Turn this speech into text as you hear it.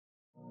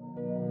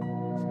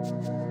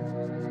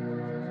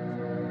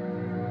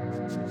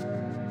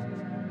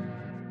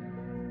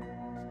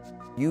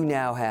You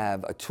now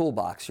have a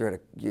toolbox. You're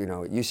at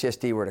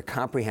UCSD, we're at a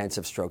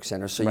comprehensive stroke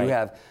center, so Right. you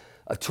have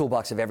a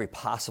toolbox of every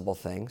possible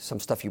thing. Some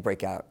stuff you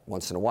break out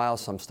once in a while,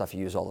 some stuff you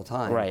use all the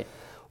time. Right.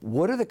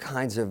 What are the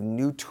kinds of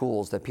new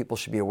tools that people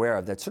should be aware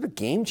of, that sort of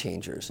game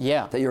changers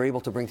Yeah. that you're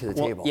able to bring to the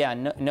table? Yeah,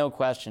 no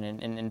question.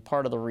 And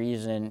part of the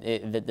reason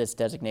that this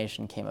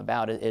designation came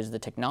about is the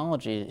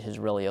technology has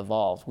really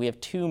evolved. We have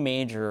two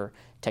major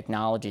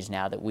technologies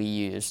now that we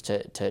use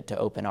to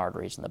open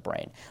arteries in the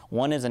brain.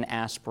 One is an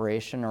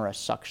aspiration or a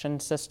suction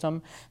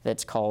system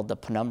that's called the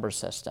penumbra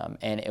system.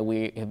 And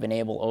we have been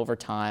able over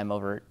time,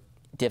 over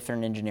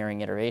different engineering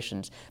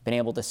iterations, been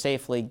able to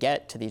safely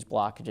get to these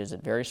blockages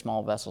at very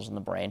small vessels in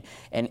the brain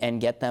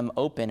and get them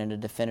open in a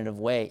definitive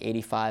way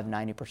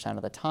 85–90%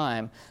 of the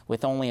time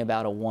with only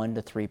about a 1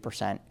 to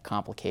 3%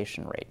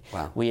 complication rate.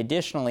 Wow. We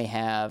additionally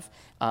have,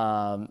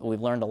 we've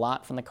learned a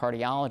lot from the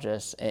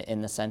cardiologists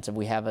in the sense of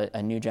we have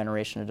a new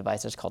generation of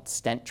devices called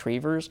stent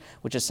retrievers,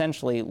 which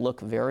essentially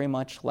look very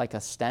much like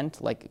a stent,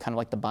 kind of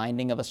like the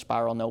binding of a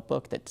spiral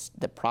notebook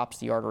that props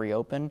the artery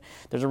open.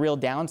 There's a real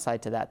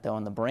downside to that though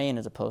in the brain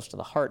as opposed to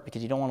the heart,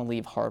 because you don't want to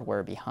leave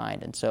hardware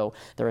behind. And so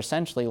they're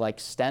essentially like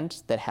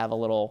stents that have a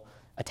little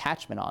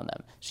attachment on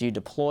them. So you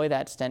deploy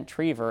that stent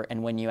retriever,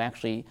 and when you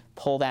actually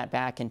pull that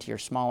back into your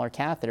smaller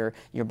catheter,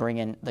 you're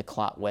bringing the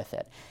clot with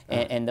it.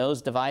 And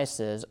those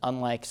devices,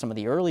 unlike some of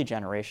the early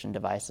generation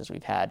devices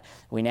we've had,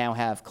 we now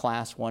have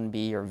Class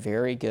 1B or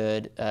very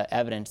good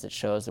evidence that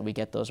shows that we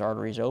get those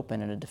arteries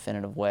open in a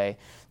definitive way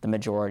the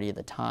majority of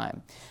the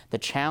time. The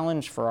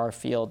challenge for our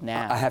field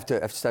now... I have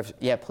to stop.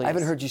 Yeah, please. I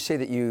haven't heard you say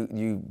that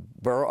you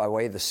burrow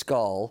away the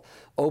skull,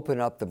 open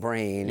up the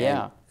brain.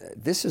 Yeah.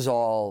 And this is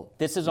all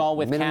with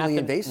minimally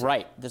invasive.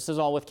 Right. This is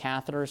all with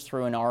catheters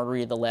through an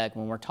artery of the leg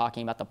when we're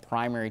talking about the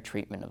primary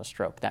treatment of a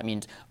stroke. That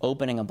means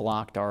opening a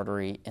blocked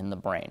artery in the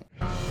brain.